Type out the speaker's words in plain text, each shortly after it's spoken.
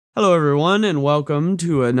Hello, everyone, and welcome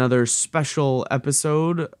to another special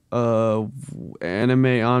episode of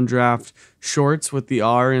Anime on Draft Shorts with the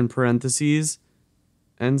R in parentheses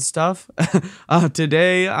and stuff.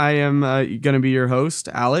 Today, I am going to be your host,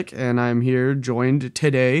 Alec, and I'm here joined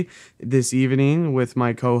this evening, with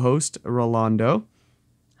my co host, Rolando.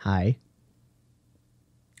 Hi.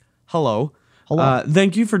 Hello. Hello.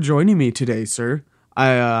 Thank you for joining me today, sir.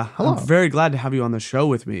 I'm Hello. very glad to have you on the show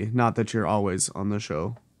with me. Not that you're always on the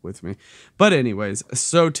show with me. But anyways,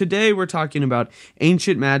 so today we're talking about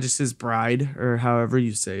Ancient Magus Bride, or however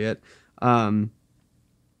you say it. And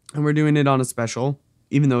we're doing it on a special,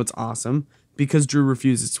 even though it's awesome, because Drew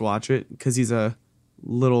refuses to watch it because he's a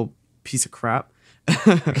little piece of crap.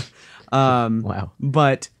 Wow.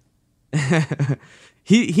 But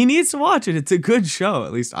he needs to watch it. It's a good show,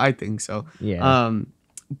 at least I think so. Yeah.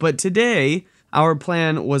 But today our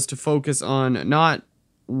plan was to focus on not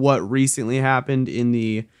what recently happened in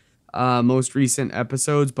the most recent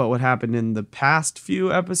episodes, but what happened in the past few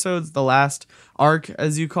episodes, the last arc,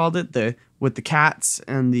 as you called it, with the cats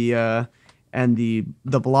and the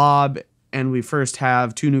blob, and we first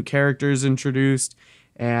have two new characters introduced,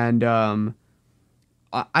 and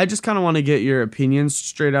I just kind of want to get your opinions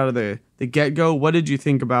straight out of the get-go. What did you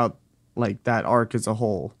think about like that arc as a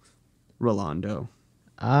whole, Rolando?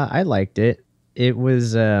 I liked it. It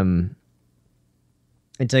was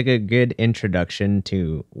it's like a good introduction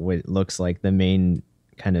to what looks like the main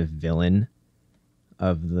kind of villain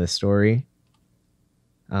of the story.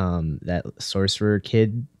 That sorcerer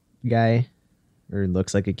kid guy, or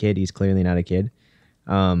looks like a kid. He's clearly not a kid.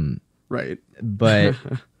 Right. But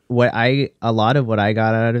a lot of what I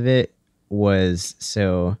got out of it was,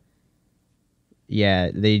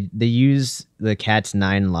 they use the cat's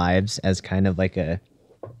 9 lives as kind of like a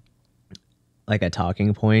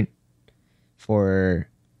talking point for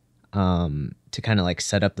to kind of like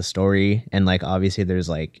set up the story. And like obviously there's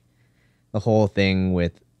like the whole thing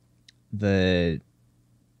with the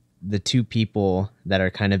two people that are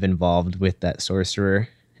kind of involved with that sorcerer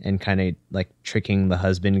and kind of like tricking the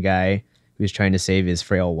husband guy who's trying to save his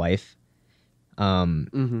frail wife.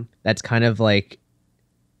 That's kind of like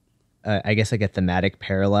I guess like a thematic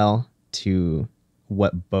parallel to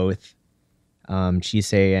what both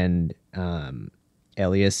Chise and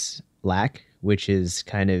Elias lack, which is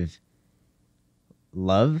kind of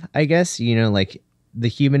love, I guess, like the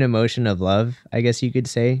human emotion of love, I guess you could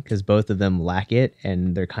say, because both of them lack it,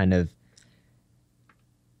 and they're kind of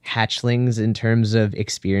hatchlings in terms of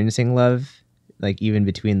experiencing love, like even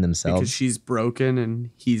between themselves. Because she's broken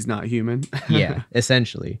and he's not human. Yeah,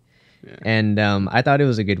 essentially. Yeah. And I thought it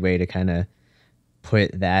was a good way to kind of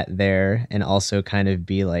put that there, and also kind of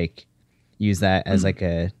be like, use that as like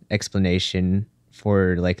a explanation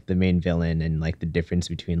for like the main villain, and like the difference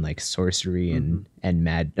between like sorcery and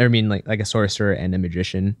like a sorcerer and a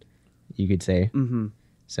magician, you could say.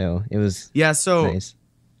 So it was nice.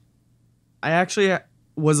 I actually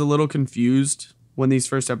was a little confused when these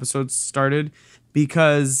first episodes started,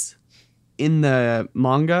 because in the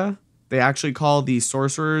manga they actually call the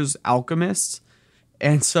sorcerers alchemists.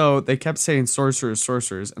 And so they kept saying sorcerers.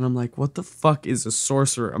 And I'm like, what the fuck is a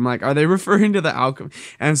sorcerer? I'm like, are they referring to the alchemy?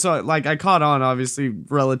 And so like I caught on obviously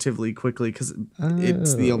relatively quickly, because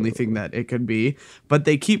it's the only thing that it could be. But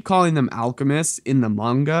they keep calling them alchemists in the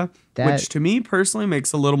manga, which to me personally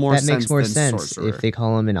makes a little more sense. That makes more sense if they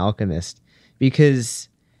call him an alchemist. Because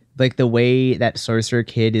like the way that sorcerer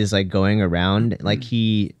kid is like going around, like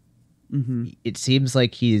it seems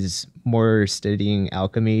like he's more studying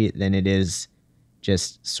alchemy than it is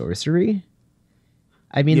just sorcery.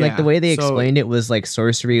 I mean, like the way they explained it was like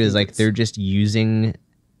sorcery was like they're just using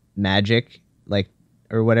magic, like,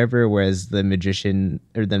 or whatever, whereas the magician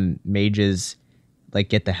or the mages like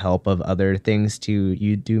get the help of other things to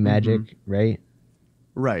do magic, right?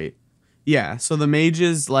 Right. Yeah. So the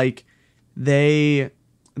mages, like, they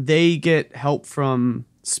get help from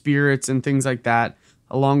spirits and things like that,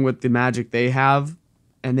 along with the magic they have.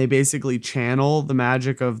 And they basically channel the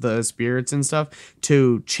magic of the spirits and stuff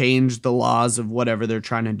to change the laws of whatever they're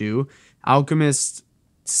trying to do. Alchemists,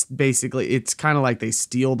 basically, it's kind of like they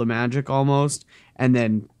steal the magic almost. And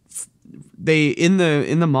then they, in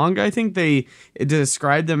the manga, I think they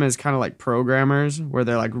describe them as kind of like programmers, where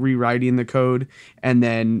they're like rewriting the code, and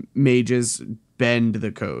then mages bend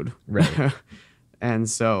the code. Right. And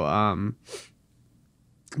so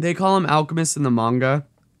they call them alchemists in the manga.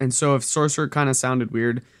 And so if sorcerer kind of sounded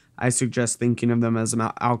weird, I suggest thinking of them as an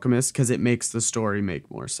alchemist, because it makes the story make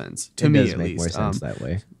more sense. To me, at least. It does make more sense that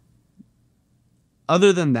way.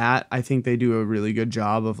 Other than that, I think they do a really good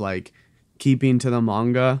job of like keeping to the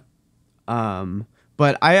manga. But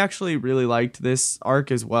But I actually really liked this arc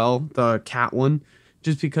as well, the cat one,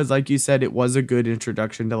 just because, like you said, it was a good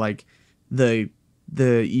introduction to like the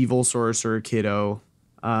evil sorcerer kiddo,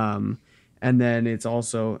 and then it's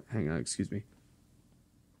also, hang on, excuse me,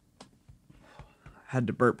 had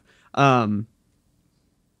to burp.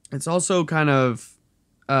 It's also kind of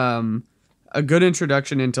a good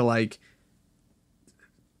introduction into like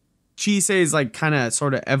Chise's like kind of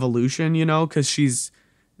sort of evolution, you know, because she's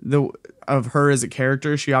of her as a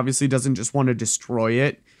character. She obviously doesn't just want to destroy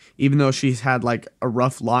it, even though she's had like a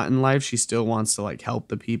rough lot in life. She still wants to like help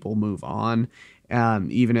the people move on,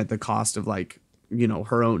 even at the cost of like, you know,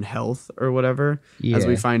 her own health or whatever. Yeah. As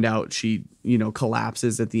we find out, she, you know,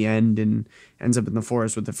 collapses at the end and ends up in the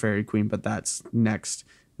forest with the fairy queen. But that's next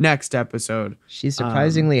episode. She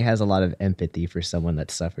surprisingly has a lot of empathy for someone that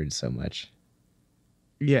suffered so much.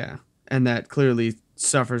 Yeah, and that clearly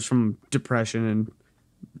suffers from depression and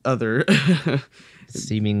other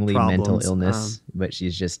seemingly problems. Mental illness, but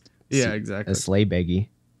she's just exactly a sleigh beggy.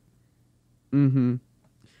 Mm-hmm.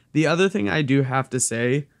 The other thing I do have to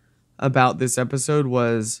say about this episode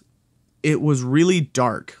was it was really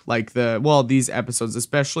dark. Like these episodes,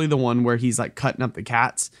 especially the one where he's like cutting up the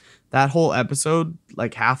cats. That whole episode,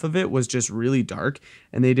 like half of it was just really dark,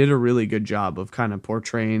 and they did a really good job of kind of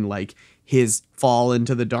portraying like his fall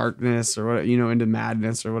into the darkness or, you know, into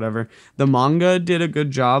madness or whatever. The manga did a good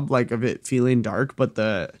job like of it feeling dark, but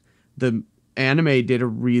the anime did a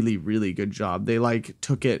really, really good job. They like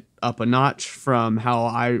took it up a notch from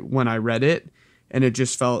when I read it, and it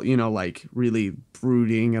just felt, you know, like really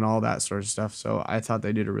brooding and all that sort of stuff. So I thought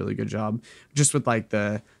they did a really good job just with like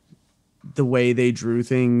the way they drew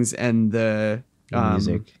things and the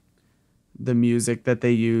music that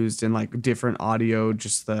they used and like different audio,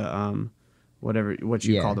 just the what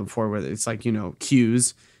you called them for, where it's like, you know,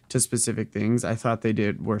 cues to specific things. I thought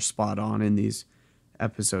were spot on in these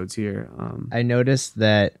episodes here. I noticed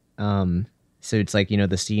that so it's like, you know,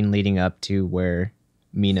 the scene leading up to where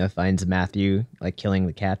Mina finds Matthew like killing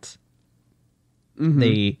the cats.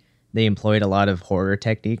 Mm-hmm. They employed a lot of horror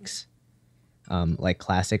techniques, like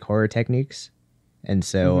classic horror techniques, and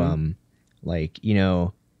so like, you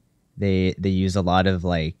know, they use a lot of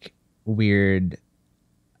like weird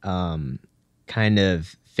kind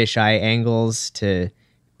of fisheye angles to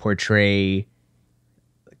portray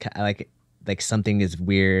like something is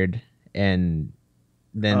weird, and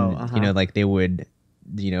then you know, like they would,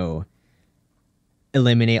 you know,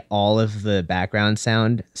 eliminate all of the background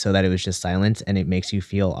sound so that it was just silence, and it makes you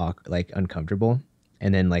feel like uncomfortable.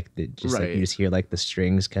 And then like like you just hear like the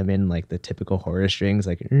strings come in, like the typical horror strings,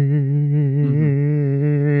 like and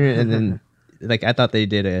then like I thought they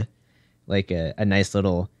did a nice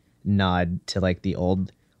little nod to like the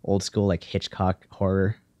old school like Hitchcock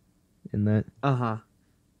horror in that.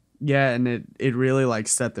 Yeah, and it really like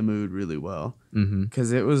set the mood really well,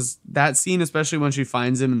 because it was that scene, especially when she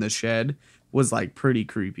finds him in the shed, was like pretty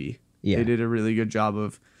creepy. Yeah, they did a really good job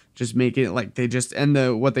of just making it like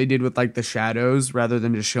what they did with like the shadows, rather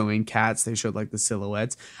than just showing cats, they showed like the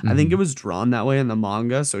silhouettes. I think it was drawn that way in the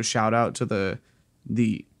manga, so shout out to the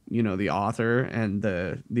you know, the author and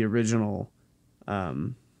the original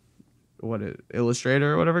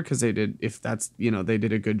illustrator or whatever, because they did, if that's, you know, they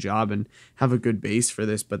did a good job and have a good base for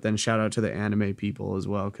this. But then shout out to the anime people as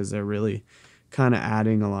well, because they're really kind of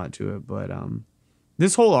adding a lot to it. But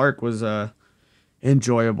this whole arc was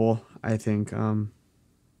enjoyable, I think. I'm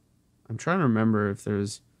trying to remember if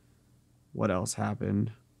there's what else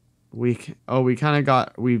happened. We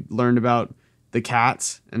learned about the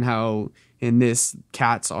cats and how in this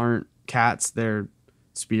cats aren't cats, they're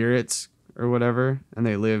spirits or whatever, and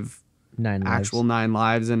they live 9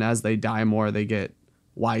 lives, and as they die more, they get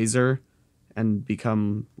wiser and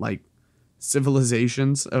become like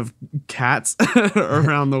civilizations of cats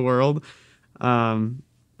around the world. And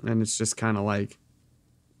it's just kind of like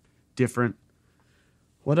different.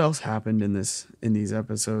 What else happened in these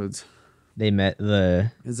episodes? They met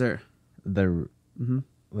was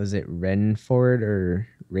it Renford or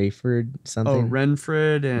Rayford something? Oh,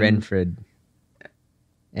 Renfred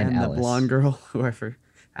and Alice. The blonde girl,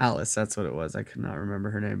 Alice, that's what it was. I could not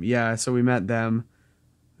remember her name. Yeah, so we met them,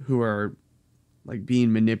 who are like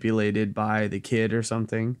being manipulated by the kid or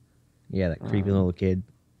something. Yeah, that creepy little kid.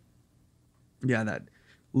 Yeah, that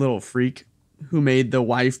little freak who made the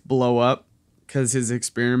wife blow up because his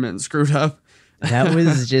experiment screwed up. That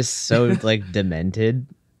was just so like demented,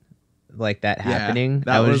 like that happening.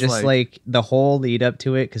 That I was just like the whole lead up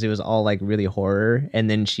to it, because it was all like really horror, and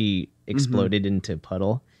then she exploded into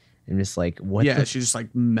puddle, and just like what? Yeah, she just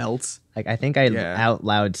like melts. Like I think I out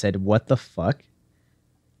loud said, "What the fuck?"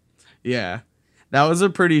 Yeah, That was a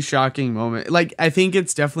pretty shocking moment. Like, I think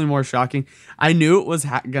it's definitely more shocking. I knew it was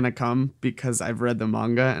gonna come because I've read the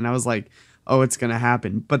manga, and I was like, "Oh, it's gonna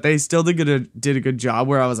happen." But they still did a good job.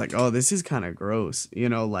 Where I was like, "Oh, this is kind of gross,"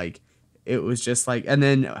 like it was just like. And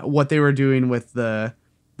then what they were doing with the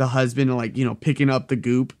husband, like picking up the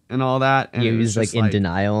goop and all that, and He it was just like in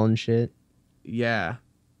denial and shit. Yeah,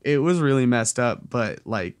 it was really messed up. But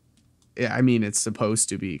like, I mean, it's supposed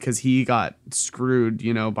to be because he got screwed,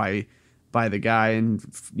 by the guy, and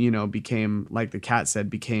became, like the cat said,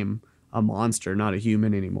 became a monster, not a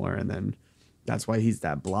human anymore. And then that's why he's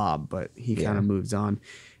that blob. But he kind of moves on.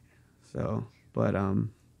 So, but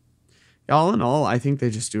all in all, I think they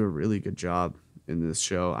just do a really good job in this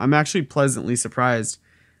show. I'm actually pleasantly surprised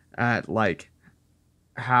at like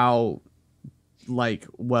how like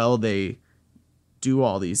well they do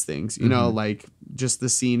all these things. Like just the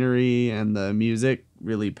scenery and the music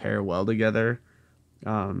really pair well together.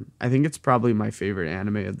 I think it's probably my favorite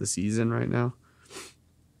anime of the season right now.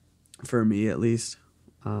 For me, at least.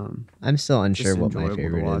 I'm still unsure what my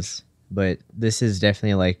favorite is, but this is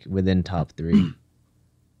definitely like within top 3.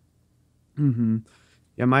 Mm-hmm.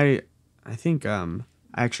 Yeah, I think I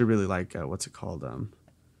actually really like what's it called?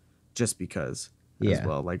 Just Because as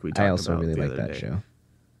well. Like we talked about. I also really like that show.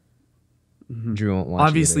 Mm-hmm. Drew won't watch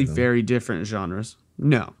obviously very different genres.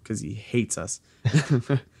 No, because he hates us.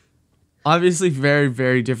 Obviously very,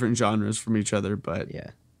 very different genres from each other, but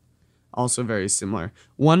also very similar.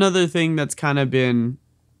 One other thing that's kind of been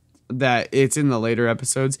that it's in the later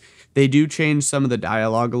episodes, they do change some of the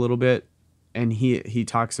dialogue a little bit. And he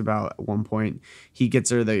talks about at one point he gets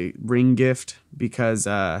her the ring gift because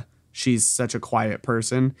she's such a quiet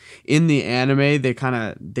person. In the anime,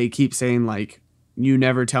 they keep saying like, "You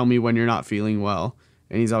never tell me when you're not feeling well,"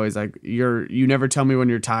 and he's always like, "You never tell me when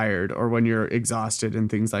you're tired or when you're exhausted," and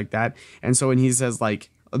things like that. And so when he says like,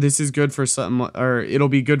 oh, "This is good for some," or "It'll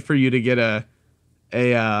be good for you to get a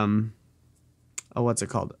what's it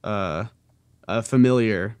called, a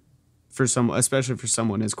familiar." For especially for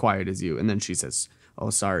someone as quiet as you. And then she says, "Oh,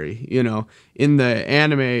 sorry." In the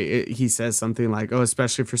anime, he says something like, "Oh,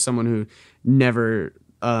 especially for someone who never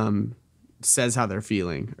says how they're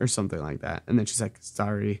feeling," or something like that. And then she's like,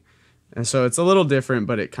 "Sorry." And so it's a little different,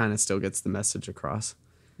 but it kind of still gets the message across.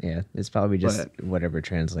 Yeah, it's probably just whatever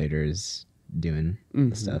translator is doing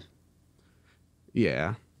the stuff.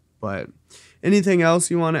 Yeah. But anything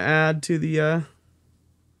else you want to add to the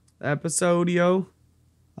episode, yo?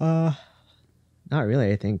 Not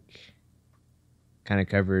really. I think kind of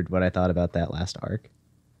covered what I thought about that last arc.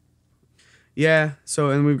 Yeah. So,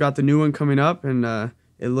 and we've got the new one coming up, and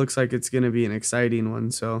it looks like it's going to be an exciting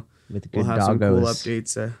one. So with good we'll have doggos. Some cool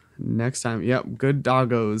updates next time. Yep, good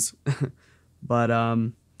doggos.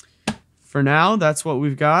 But for now, that's what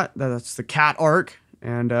we've got. That's the cat arc,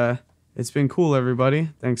 and it's been cool, everybody.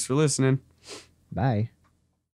 Thanks for listening. Bye.